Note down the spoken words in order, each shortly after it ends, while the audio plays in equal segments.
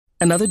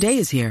Another day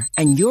is here,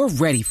 and you're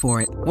ready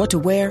for it. What to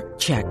wear?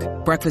 Check.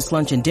 Breakfast,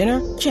 lunch, and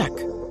dinner? Check.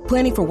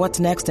 Planning for what's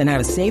next and how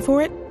to save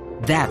for it?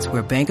 That's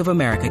where Bank of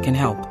America can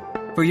help.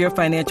 For your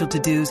financial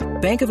to-dos,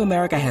 Bank of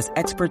America has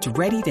experts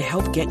ready to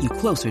help get you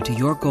closer to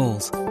your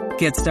goals.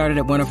 Get started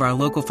at one of our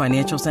local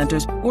financial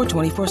centers or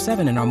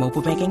 24/7 in our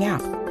mobile banking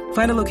app.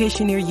 Find a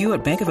location near you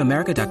at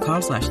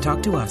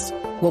bankofamerica.com/talktous.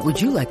 What would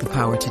you like the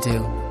power to do?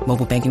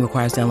 Mobile banking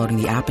requires downloading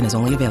the app and is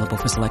only available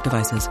for select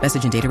devices.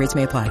 Message and data rates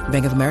may apply.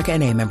 Bank of America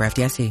N.A., member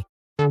FDIC.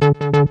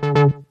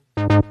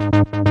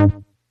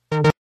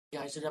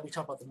 Guys, today we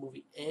talk about the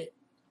movie It.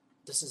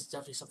 This is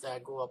definitely something I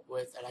grew up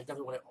with, and I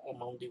definitely wanted to own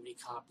my own DVD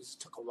copies. It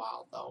took a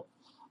while though.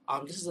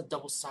 This is a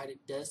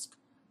double-sided disc.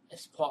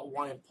 It's part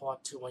 1 and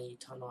part 2 when you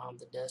turn around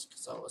the disc,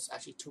 so it's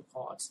actually 2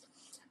 parts.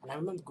 And I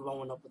remember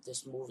growing up with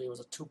this movie. It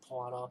was a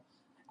 2-parter.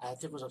 I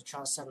think it was on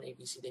Channel 7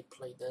 ABC. They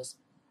played this,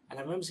 and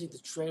I remember seeing the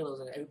trailers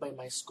and everybody in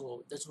my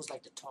school. This was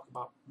like the talk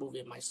about movie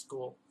in my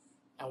school,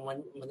 and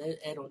when they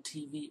aired on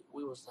TV,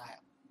 we was like.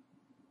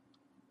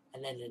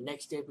 And then the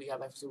next day we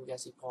got back to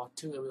see part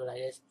 2, and we were like,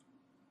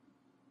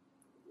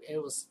 it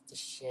was the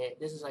shit.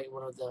 This is like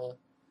one of the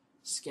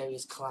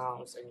scariest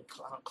clowns in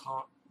clown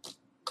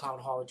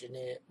horror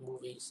genre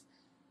movies.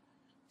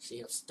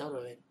 See, I'm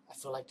stuttering. I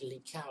feel like the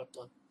lead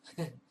character.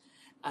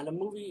 And the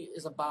movie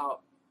is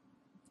about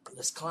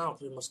this clown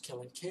pretty much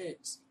killing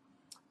kids.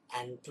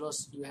 And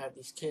plus you have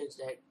these kids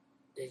that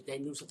they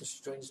knew something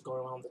strange is going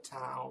around the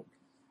town,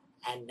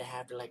 and they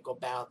have to like go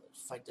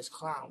fight this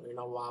clown,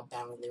 while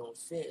battling their own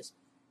fears.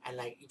 And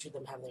like each of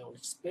them have their own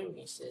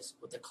experiences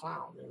with the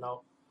clown, and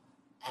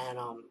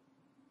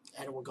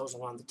what goes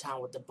around the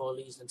town with the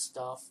bullies and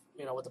stuff,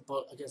 with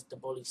against the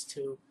bullies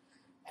too,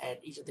 and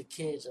each of the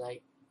kids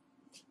and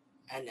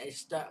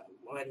it's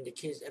when the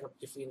kids end up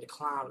defeating the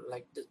clown.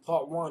 Like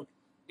part 1,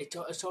 it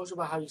talks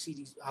about how you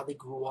see how they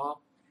grew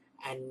up,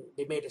 and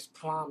they made this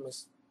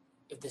promise: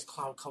 if this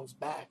clown comes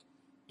back,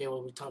 they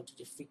will return to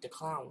defeat the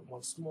clown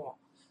once more.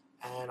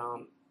 And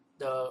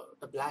the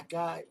black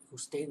guy who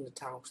stayed in the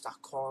town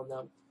started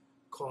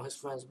calling his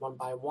friends one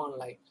by one,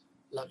 like,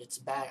 look, it's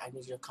back. I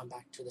need you to come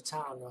back to the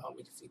town and help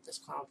me defeat this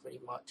clown, pretty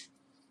much.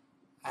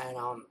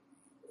 And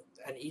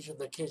each of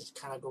the kids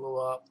kind of grew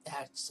up. They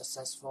had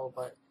successful,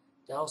 but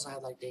they also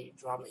had like their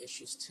drama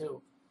issues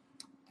too.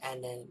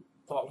 And then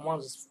part 1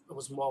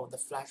 was more of the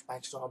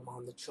flashback story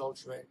among the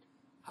children,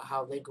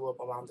 how they grew up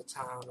around the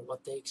town and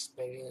what they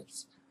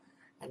experienced.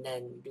 And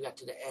then you got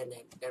to the end,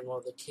 and then one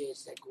of the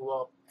kids that grew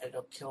up ended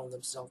up killing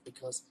themselves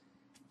because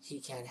he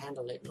can't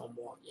handle it no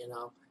more,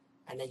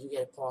 And then you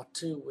get part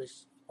 2,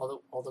 which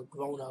all the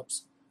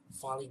grown-ups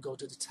finally go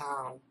to the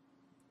town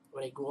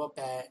where they grew up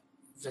at,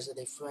 visit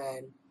their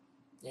friend,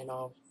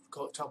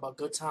 go talk about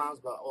good times,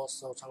 but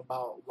also talk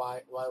about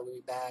why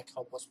we're back,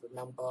 help us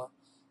remember,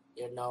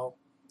 and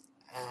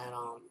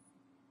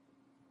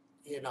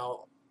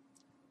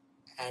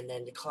and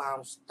then the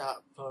clowns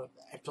stop.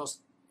 And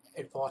plus,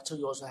 in part 2,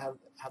 you also have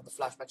the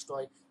flashback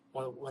story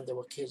when they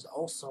were kids,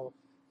 also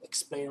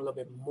explain a little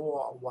bit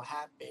more on what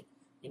happened.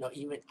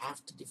 Even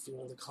after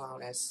defeating the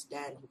clown, as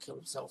Stan, who killed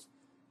himself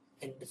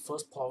in the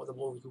first part of the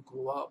movie, who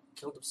grew up,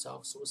 killed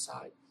himself,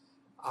 suicide.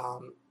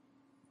 There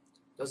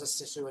was a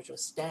situation with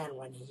Stan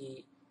when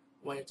he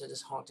went into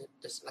this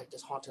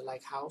haunted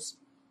like house,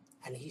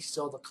 and he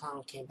saw the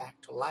clown came back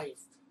to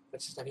life, but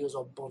this time he was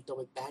all burnt up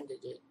with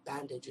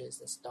bandages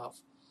and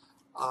stuff.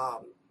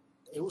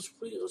 It was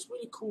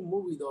really cool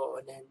movie though,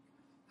 and then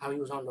how he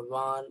was on the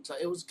run. So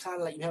it was kind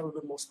of like you have a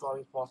little bit more story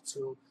in part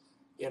 2,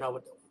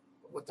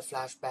 with the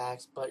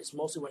flashbacks, but it's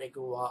mostly when they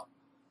grew up,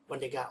 when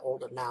they got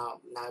older.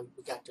 Now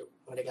we got to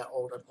when they got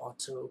older in part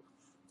 2,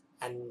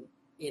 and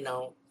they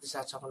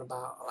start talking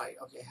about like,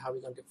 okay, how are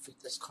we gonna defeat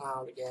this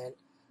clown again?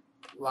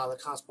 While the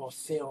clown's more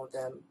fear on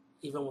them,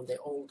 even when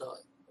they're older,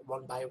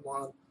 one by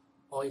one,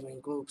 or even in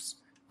groups.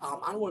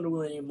 I don't want to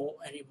ruin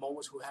any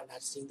moments who have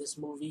not seen this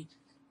movie.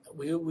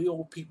 We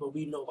old people,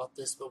 we know about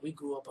this, but we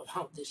grew up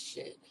around this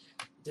shit.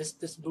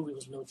 This movie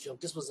was no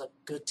joke. This was a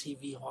good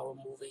TV horror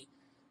movie.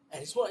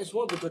 And it's one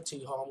of the good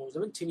TV horror movies.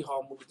 There have been TV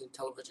horror movies in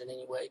television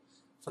anyway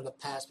from the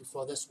past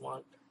before this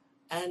one.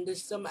 And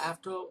there's some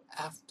after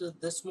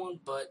this one,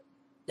 but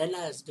they're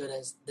not as good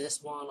as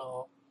this one.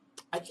 Or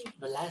I think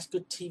the last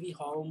good TV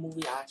horror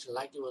movie I actually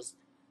liked, it was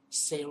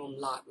Salem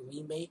Lot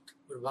Remake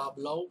with Rob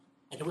Lowe.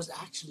 And it was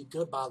actually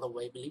good, by the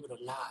way, believe it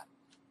or not.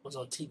 It was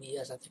on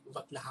TBS. I think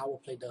Rutger Hauer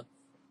played the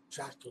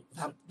Dracula,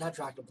 not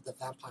Dracula, but the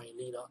vampire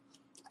leader,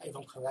 if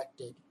I'm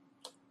corrected.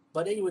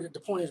 But anyway, the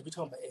point is, we're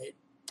talking about it.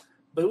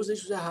 But it was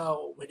interesting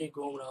how, when they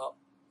growing up,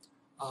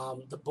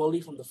 the bully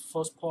from the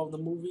first part of the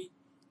movie,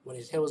 when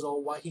his hair was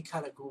all white, he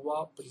kind of grew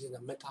up, but he's in a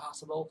mental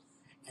hospital,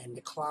 and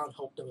the clown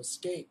helped him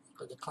escape,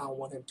 because the clown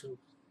wanted him to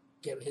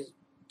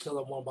kill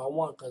him one by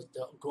one, because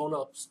the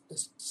grown-ups, the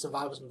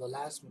survivors from the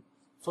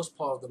first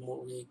part of the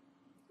movie,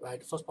 right,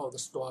 the first part of the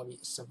story,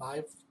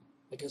 survived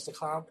against the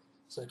clown.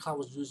 So the clown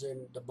was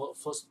using the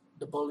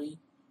bully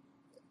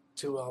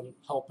to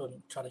help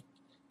him try to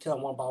kill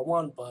him one by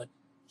one, but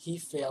he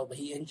failed. But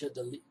he injured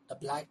the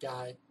black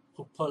guy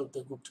who put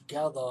the group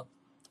together,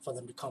 for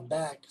them to come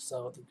back.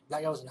 So the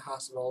black guy was in the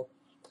hospital,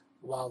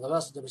 while the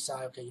rest of them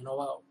decided, okay, you know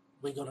what,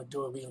 we're gonna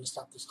do it. We're gonna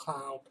stop this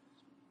clown.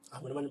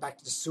 When I went back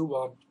to the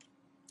sewer,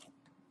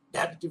 they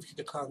had to defeat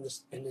the clown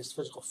in this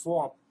physical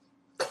form.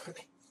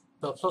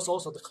 But plus,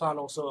 also the clown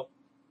also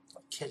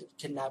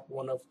kidnapped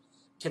one of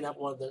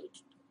the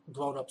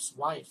grown-up's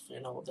wife.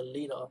 You know, the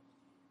leader.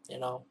 You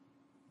know,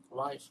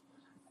 wife.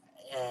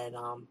 And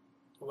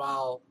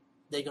while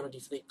they're gonna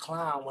defeat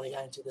clown, when they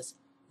got into this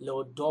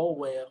little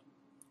doorway,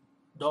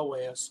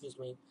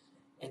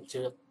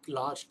 into a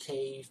large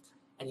cave,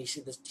 and you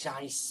see this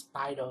giant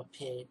spider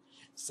appear.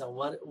 So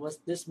what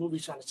this movie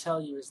trying to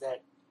tell you is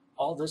that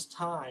all this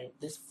time,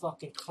 this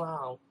fucking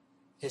clown,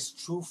 his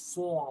true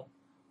form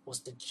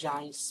was the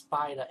giant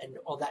spider, and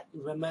all that.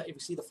 Remember, if you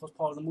see the first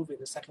part of the movie,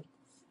 the second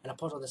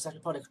part,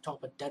 they talk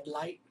about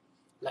deadlight.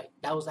 Like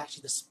that was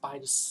actually the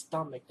spider's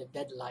stomach, the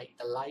deadlight,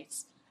 the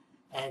lights,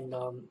 and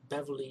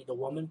Beverly, the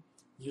woman,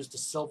 used the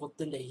silver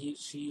thing that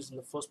she used in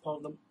the first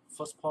part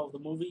of the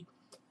movie.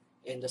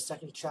 In the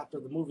second chapter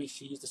of the movie,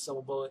 she used the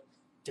silver bullet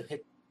to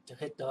hit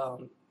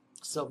the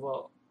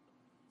silver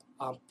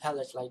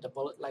pellets, like the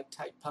bullet-like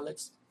type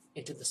pellets,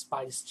 into the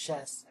spider's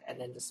chest,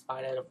 and then the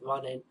spider ended up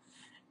running.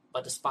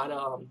 But the spider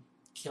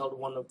killed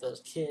one of the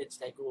kids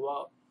that grew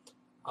up.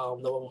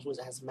 The one who was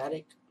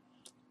asthmatic.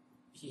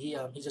 He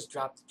just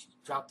dropped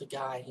the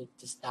guy, and he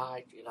just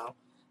died. You know,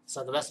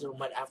 so the rest of them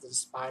went after the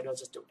spider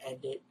just to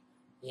end it.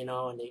 You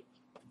know, and they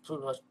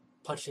pretty much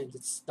punched him in the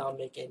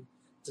stomach and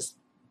just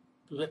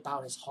rip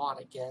out his heart,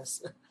 I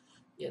guess.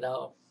 You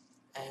know,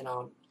 and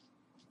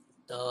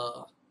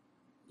the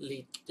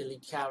lead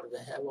character, the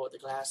hero with the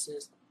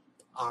glasses,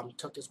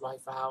 took his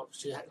wife out.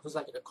 She was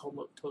like in a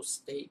comatose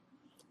state.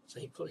 So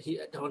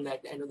during the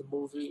end of the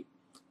movie,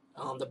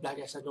 the black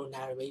guy said no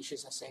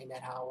narrations are saying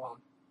that how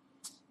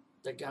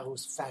the guy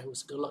who's fat,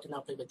 who's good looking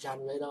up, played with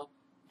John Ritter,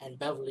 and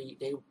Beverly,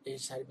 they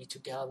decided to be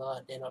together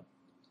and ended up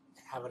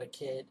having a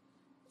kid.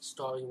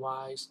 Story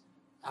wise,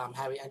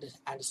 Harry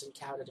Anderson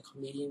character, the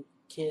comedian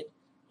kid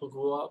who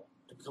grew up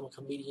to become a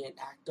comedian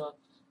actor,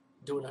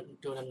 doing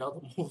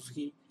another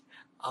movie.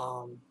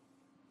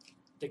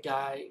 The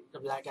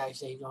black guy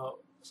said he's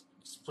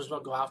supposed to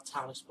go out of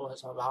town, explore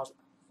his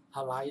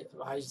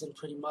horizon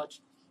pretty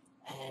much.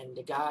 And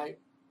the guy,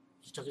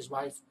 he took his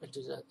wife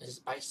into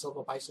his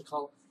silver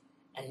bicycle,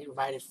 and he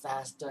ride it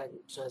faster, and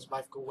so his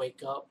wife could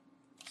wake up.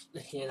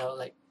 You know,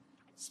 like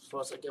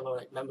supposed to give her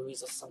like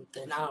memories or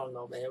something. I don't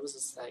know, man. It was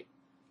just like,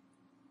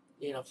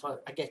 you know,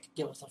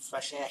 give him some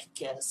fresh air, I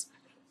guess.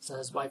 So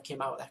his wife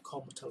came out with that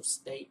comatose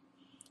state.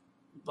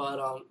 But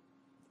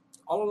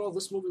all in all,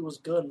 this movie was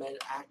good, man.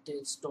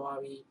 Acting,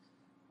 story,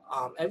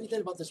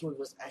 everything about this movie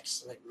was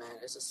excellent, man.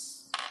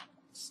 It's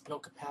no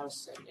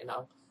comparison, you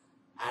know.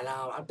 And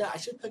I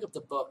should pick up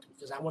the book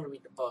because I want to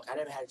read the book. I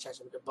never had a chance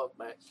to read the book,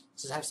 but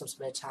since I have some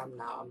spare time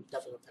now, I'm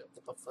definitely gonna pick up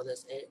the book for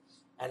this.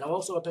 And I'm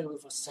also gonna pick up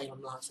it for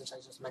Salem Lot, since I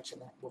just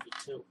mentioned that movie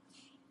too.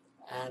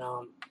 And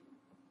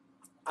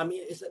I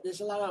mean,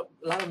 there's a lot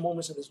of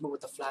moments in this movie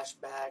with the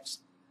flashbacks.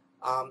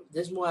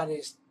 There's more I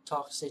didn't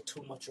say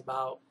too much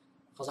about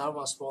because I don't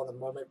want to spoil the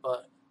moment,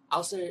 but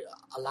I'll say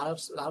a lot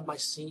of my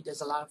scenes.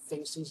 There's a lot of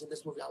famous scenes in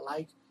this movie I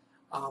like.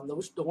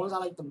 The ones I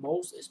like the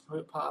most is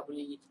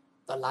probably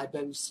the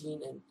library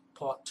scene in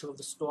part 2 of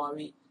the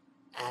story,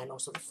 and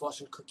also the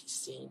fortune cookie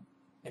scene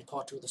in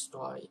part 2 of the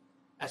story.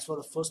 As for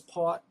the first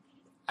part,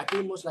 I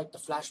pretty much like the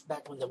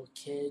flashback when they were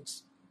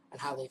kids and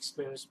how they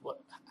experienced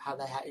how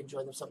they had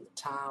enjoyed themselves in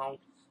the town,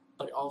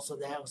 but also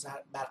there was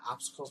bad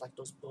obstacles like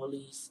those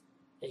bullies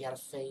they got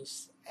to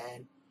face,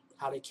 and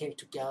how they came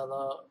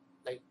together.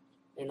 Like,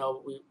 you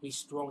know, we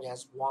strong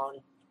as one.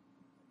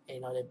 You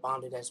know, they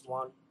bonded as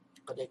one,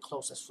 but they're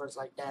close as friends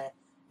like that,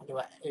 and they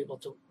were able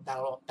to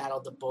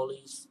battle the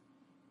bullies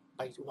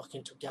by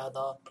working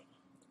together.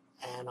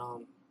 And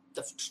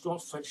the strong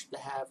friendship they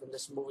have in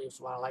this movie is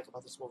what I like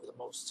about this movie the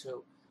most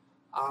too.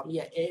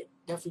 Yeah, it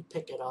definitely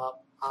pick it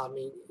up. I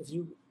mean, if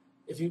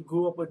you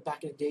grew up with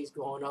back in the days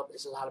growing up,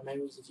 there's a lot of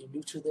memories. If you're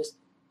new to this,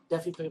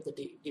 definitely pick up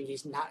the DVD.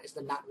 It's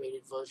the not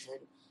rated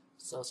version,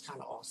 so it's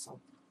kind of awesome.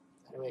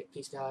 Anyway,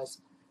 peace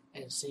guys,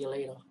 and see you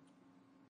later.